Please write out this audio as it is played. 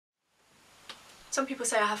Some people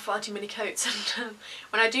say I have far too many coats, and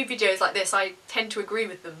when I do videos like this I tend to agree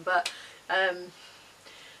with them, but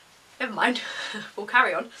never mind, we'll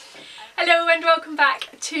carry on. Hello and welcome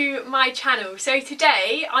back to my channel. So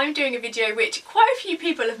today I'm doing a video which quite a few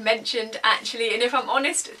people have mentioned actually, and if I'm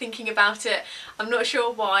honest, thinking about it, I'm not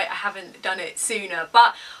sure why I haven't done it sooner,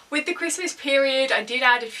 but with the Christmas period I did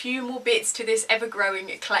add a few more bits to this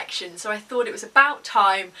ever-growing collection, so I thought it was about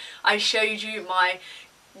time I showed you my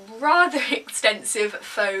rather extensive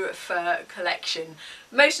faux fur collection.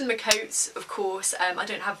 Most of them are coats, of course. I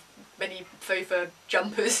don't have many faux fur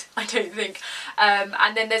jumpers, I don't think,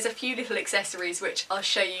 and then there's a few little accessories which I'll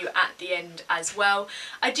show you at the end as well.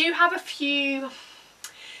 I do have a few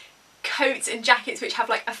coats and jackets which have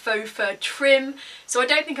like a faux fur trim, so I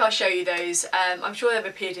don't think I'll show you those. I'm sure they've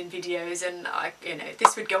appeared in videos and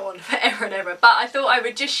this would go on forever and ever, but I thought I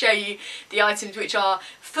would just show you the items which are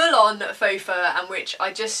full-on faux fur and which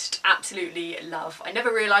I just absolutely love. I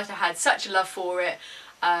never realised I had such a love for it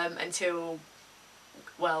until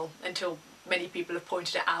many people have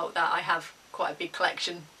pointed it out that I have quite a big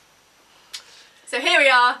collection. So here we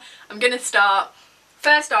are, I'm going to start.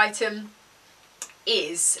 First item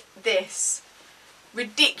is this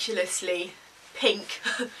ridiculously pink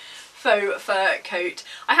faux fur coat.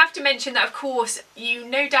 I have to mention that of course you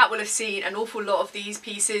no doubt will have seen an awful lot of these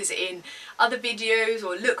pieces in other videos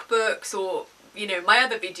or lookbooks or my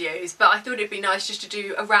other videos, but I thought it'd be nice just to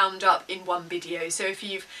do a roundup in one video. So if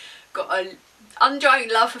you've got an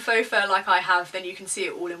undying love for faux fur like I have, then you can see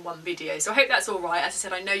it all in one video. So I hope that's alright. As I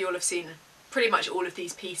said, I know you'll have seen pretty much all of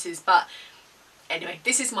these pieces, but anyway,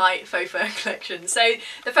 this is my faux fur collection. So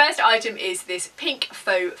the first item is this pink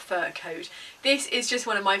faux fur coat. This is just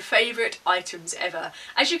one of my favourite items ever.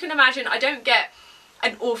 As you can imagine, I don't get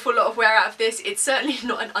an awful lot of wear out of this. It's certainly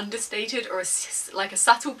not an understated or like a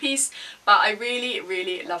subtle piece, but I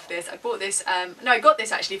really love this. I bought this, I got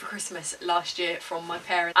this actually for Christmas last year from my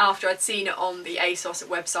parents after I'd seen it on the ASOS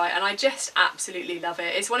website, and I just absolutely love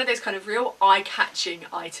it. It's one of those kind of real eye-catching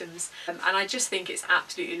items, and I just think it's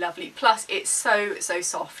absolutely lovely. Plus it's so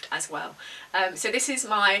soft as well. So this is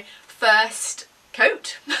my first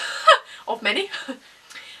coat of many.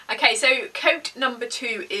 Okay, so coat number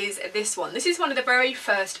 2 is this one. This is one of the very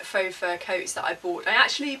first faux fur coats that I bought. I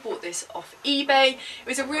actually bought this off eBay. It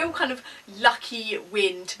was a real kind of lucky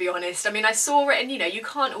win, to be honest. I mean, I saw it and you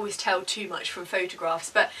can't always tell too much from photographs,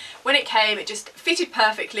 but when it came it just fitted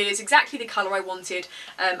perfectly. It's exactly the colour I wanted,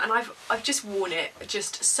 and I've just worn it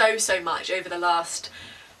just so much over the last,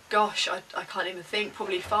 gosh, I can't even think,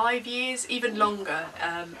 probably 5 years, even longer.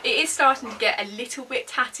 It is starting to get a little bit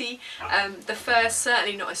tatty. The fur's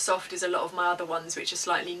certainly not as soft as a lot of my other ones, which are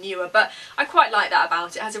slightly newer, but I quite like that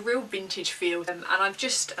about it. It has a real vintage feel, and I've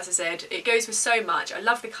just, as I said, it goes with so much. I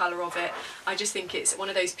love the colour of it. I just think it's one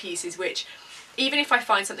of those pieces which, even if I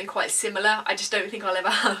find something quite similar, I just don't think I'll ever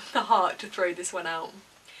have the heart to throw this one out.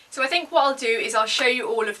 So I think what I'll do is I'll show you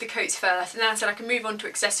all of the coats first, and then I said I can move on to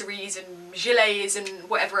accessories and gilets and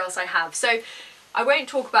whatever else I have. So I won't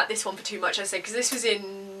talk about this one for too much, I say, because this was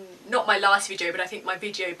in not my last video, but I think my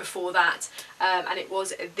video before that, and it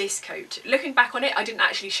was this coat. Looking back on it, I didn't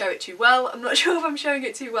actually show it too well. I'm not sure if I'm showing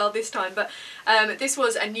it too well this time, but this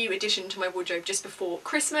was a new addition to my wardrobe just before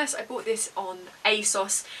Christmas. I bought this on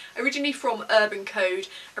ASOS, originally from Urban Code,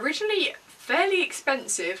 originally fairly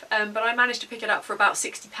expensive, but I managed to pick it up for about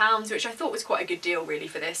 £60, which I thought was quite a good deal really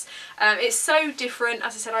for this. It's so different.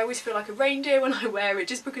 As I said, I always feel like a reindeer when I wear it,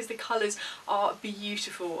 just because the colours are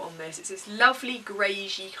beautiful on this. It's this lovely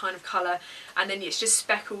greyish kind of colour, and then it's just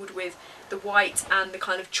speckled with the white and the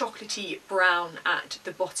kind of chocolatey brown at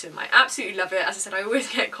the bottom. I absolutely love it. As I said, I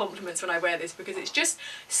always get compliments when I wear this because it's just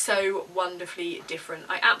so wonderfully different.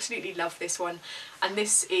 I absolutely love this one, and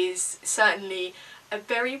this is certainly a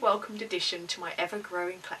very welcomed addition to my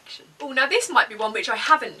ever-growing collection. Oh, now this might be one which I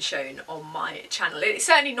haven't shown on my channel. It's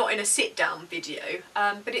certainly not in a sit-down video,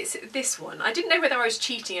 but it's this one. I didn't know whether I was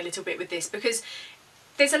cheating a little bit with this because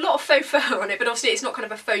there's a lot of faux fur on it, but obviously it's not kind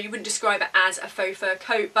of a faux, you wouldn't describe it as a faux fur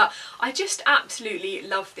coat, but I just absolutely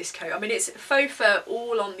love this coat. I mean, it's faux fur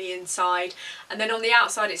all on the inside, and then on the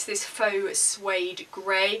outside it's this faux suede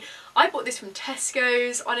grey. I bought this from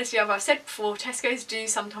Tesco's. Honestly, as I've said before, Tesco's do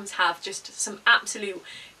sometimes have just some absolute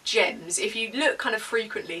gems. If you look kind of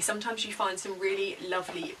frequently, sometimes you find some really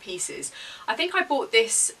lovely pieces. I think I bought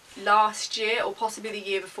this last year or possibly the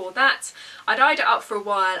year before that. I'd eyed it up for a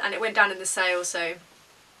while and it went down in the sale, so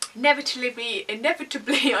inevitably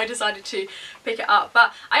I decided to pick it up,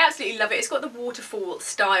 but I absolutely love it. It's got the waterfall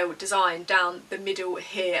style design down the middle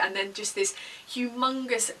here, and then just this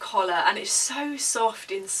humongous collar, and it's so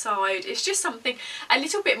soft inside. It's just something a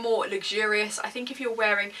little bit more luxurious. I think if you're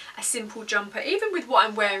wearing a simple jumper, even with what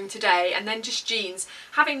I'm wearing today, and then just jeans,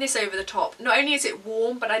 having this over the top, not only is it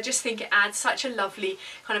warm, but I just think it adds such a lovely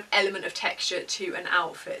kind of element of texture to an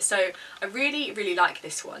outfit. So I really, really like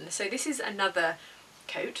this one. So this is another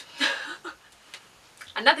coat.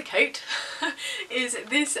 Another coat is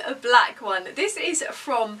this black one. This is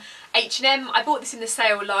from H&M. I bought this in the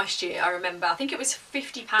sale last year, I remember. I think it was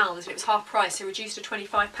 £50 and it was half price, so reduced to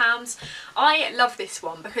 £25. I love this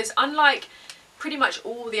one because unlike pretty much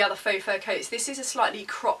all the other faux fur coats, this is a slightly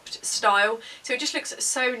cropped style, so it just looks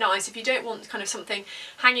so nice. If you don't want kind of something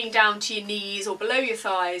hanging down to your knees or below your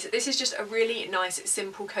thighs, this is just a really nice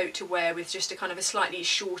simple coat to wear with just a kind of a slightly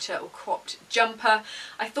shorter or cropped jumper.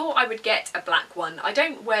 I thought I would get a black one. I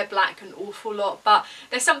don't wear black an awful lot, but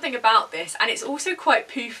there's something about this, and it's also quite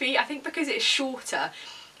poofy. I think because it's shorter,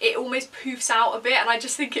 it almost poofs out a bit, and I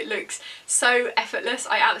just think it looks so effortless.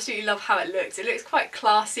 I absolutely love how it looks. It looks quite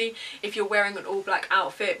classy if you're wearing an all black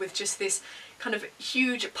outfit with just this kind of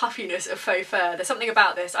huge puffiness of faux fur. There's something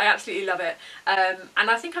about this. I absolutely love it. And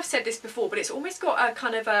I think I've said this before, but it's almost got a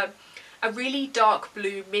kind of a really dark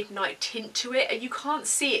blue midnight tint to it, and you can't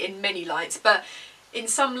see it in many lights, but in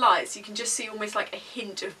some lights you can just see almost like a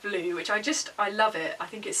hint of blue, which I love it. I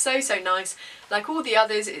think it's so nice. Like all the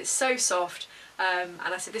others, it's so soft. And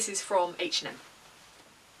I said this is from H&M.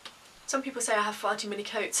 Some people say I have far too many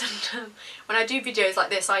coats, and when I do videos like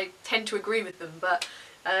this I tend to agree with them, but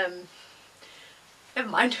never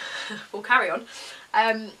mind, we'll carry on.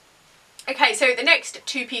 Okay, so the next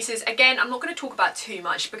two pieces, again, I'm not going to talk about too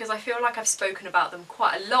much because I feel like I've spoken about them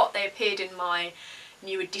quite a lot. They appeared in my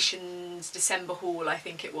new editions December haul, I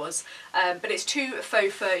think it was, but it's two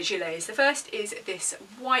faux fur gilets. The first is this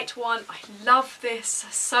white one. I love this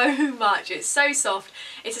so much. It's so soft.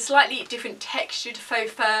 It's a slightly different textured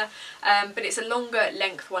faux fur, but it's a longer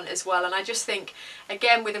length one as well, and I just think,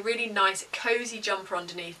 again, with a really nice cozy jumper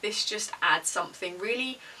underneath, this just adds something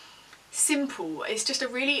really simple. It's just a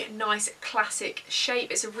really nice classic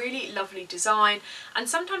shape. It's a really lovely design, and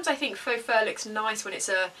sometimes I think faux fur looks nice when it's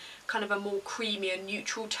a kind of a more creamy and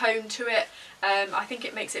neutral tone to it. I think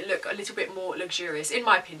it makes it look a little bit more luxurious, in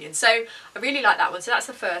my opinion. So I really like that one. So that's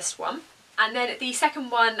the first one. And then the second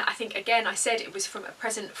one, I think, again, I said it was from a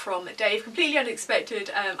present from Dave, completely unexpected.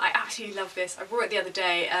 I absolutely love this. I wore it the other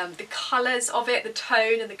day. The colours of it, the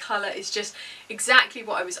tone and the colour is just exactly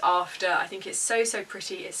what I was after. I think it's so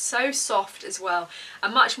pretty. It's so soft as well. A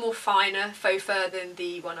much more finer faux fur than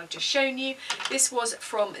the one I've just shown you. This was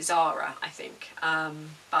from Zara, I think.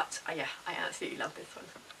 But yeah, I absolutely love this one.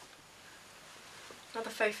 Another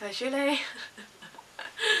faux fur gilet.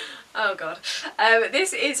 Oh god.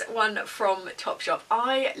 This is one from Topshop.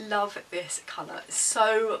 I love this colour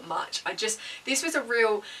so much. This was a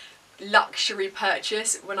real luxury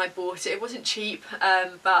purchase when I bought it. It wasn't cheap,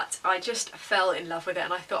 but I just fell in love with it,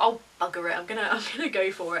 and I thought, oh bugger it, I'm gonna go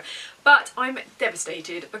for it. But I'm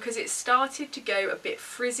devastated because it started to go a bit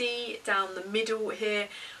frizzy down the middle here.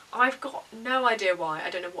 I've got no idea why. I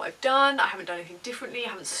don't know what I've done. I haven't done anything differently. I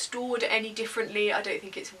haven't stored it any differently. I don't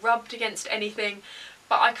think it's rubbed against anything.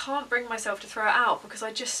 But I can't bring myself to throw it out because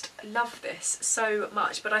I just love this so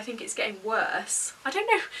much. But I think it's getting worse. I don't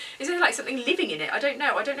know, is there like something living in it? I don't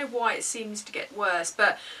know why it seems to get worse,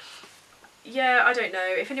 but yeah, I don't know.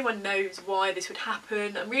 If anyone knows why this would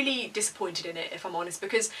happen, I'm really disappointed in it, if I'm honest,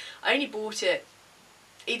 because I only bought it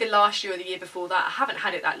either last year or the year before that. I haven't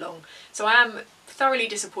had it that long, so I am thoroughly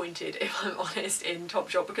disappointed, if I'm honest, in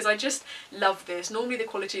Topshop, because I just love this. Normally the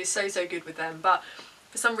quality is so good with them, but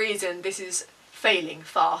for some reason this is failing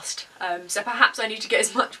fast, so perhaps I need to get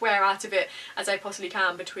as much wear out of it as I possibly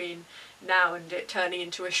can between now and it turning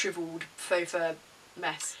into a shrivelled faux fur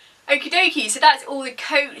mess. Okie dokie, so that's all the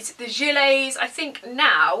coats, the gilets. I think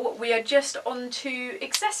now we are just on to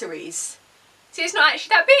accessories. See, it's not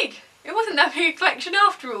actually that big. It wasn't that big a collection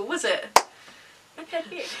after all, was it?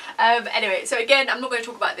 Anyway, so again, I'm not going to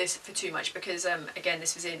talk about this for too much because again,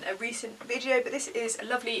 this was in a recent video, but this is a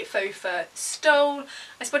lovely faux fur stole.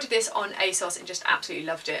 I spotted this on ASOS and just absolutely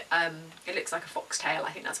loved it. It looks like a foxtail.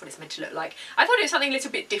 I think that's what it's meant to look like. I thought it was something a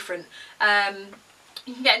little bit different.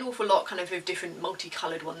 You can get an awful lot kind of different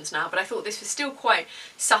multicoloured ones now, but I thought this was still quite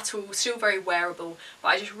subtle, still very wearable, but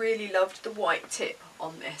I just really loved the white tip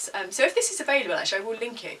on this. So if this is available, actually I will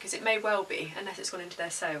link it because it may well be, unless it's gone into their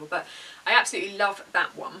sale, but I absolutely love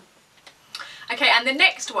that one. Okay, and the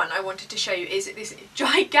next one I wanted to show you is this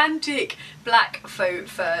gigantic black faux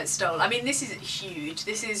fur stole. I mean, this is huge.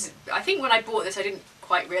 This is, I think when I bought this I didn't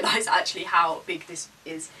quite realise actually how big this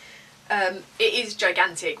is. It is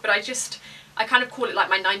gigantic, but I kind of call it like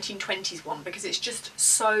my 1920s one because it's just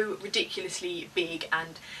so ridiculously big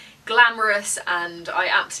and glamorous, and I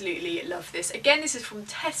absolutely love this. Again, this is from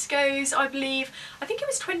Tesco's, I believe. I think it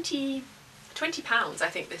was £20, I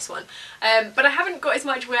think, this one, but I haven't got as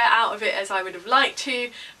much wear out of it as I would have liked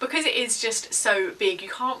to because it is just so big. You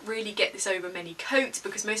can't really get this over many coats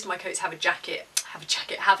because most of my coats have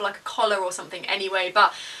like a collar or something anyway,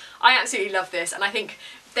 but I absolutely love this, and I think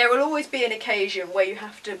there will always be an occasion where you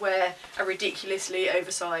have to wear a ridiculously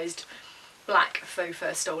oversized black faux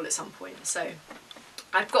fur stole at some point. So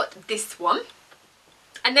I've got this one.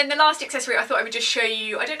 And then the last accessory I thought I would just show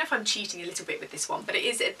you, I don't know if I'm cheating a little bit with this one, but it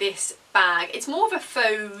is this bag. It's more of a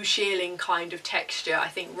faux shearling kind of texture, I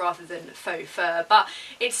think, rather than faux fur, but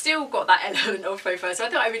it's still got that element of faux fur, so I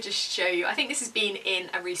thought I would just show you. I think this has been in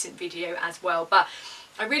a recent video as well, but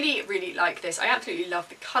I really, really like this. I absolutely love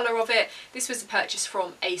the colour of it. This was a purchase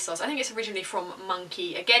from ASOS. I think it's originally from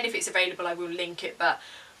Monkey. Again, if it's available I will link it, but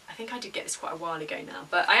I think I did get this quite a while ago now.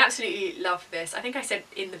 But I absolutely love this. I think I said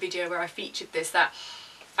in the video where I featured this that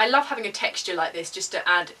I love having a texture like this just to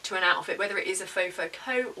add to an outfit, whether it is a faux fur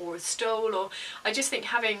coat or a stole, or I just think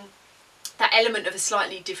having that element of a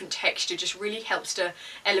slightly different texture just really helps to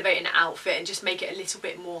elevate an outfit and just make it a little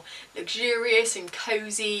bit more luxurious and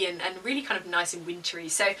cosy and really kind of nice and wintry.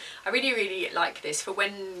 So I really, really like this for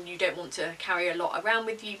when you don't want to carry a lot around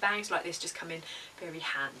with you. Bags like this just come in very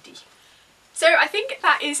handy. So I think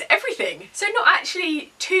that is everything. So not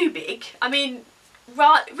actually too big. I mean,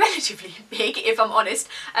 relatively big if I'm honest,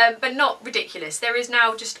 but not ridiculous. There is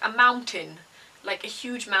now just a mountain, like a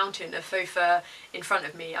huge mountain of faux fur in front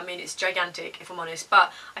of me. I mean, it's gigantic if I'm honest,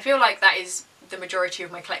 but I feel like that is the majority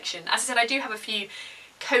of my collection. As I said, I do have a few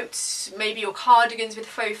coats maybe or cardigans with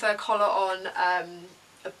faux fur collar on,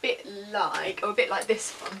 a bit like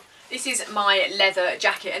this one. This is my leather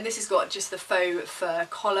jacket, and this has got just the faux fur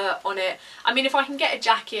collar on it. I mean, if I can get a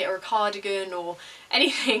jacket or a cardigan or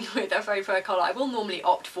anything with a faux fur collar, I will normally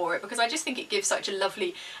opt for it because I just think it gives such a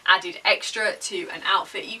lovely added extra to an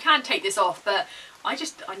outfit. You can take this off, but I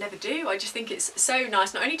never do. I just think it's so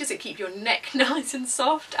nice. Not only does it keep your neck nice and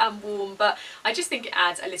soft and warm, but I just think it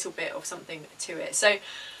adds a little bit of something to it. So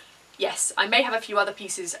yes, I may have a few other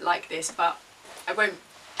pieces like this, but I won't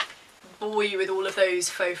bore you with all of those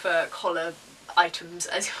faux fur collar items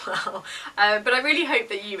as well, but I really hope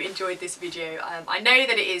that you enjoyed this video. I know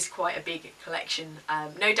that it is quite a big collection.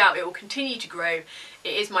 No doubt it will continue to grow.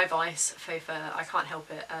 It is my vice, faux fur, I can't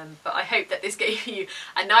help it, but I hope that this gave you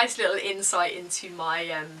a nice little insight into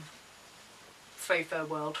my faux fur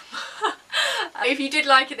world. If you did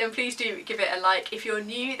like it, then please do give it a like. If you're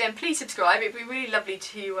new, then please subscribe. It'd be really lovely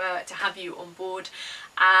to have you on board,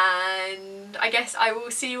 and I guess I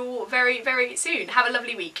will see you all very, very soon. Have a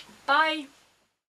lovely week. Bye.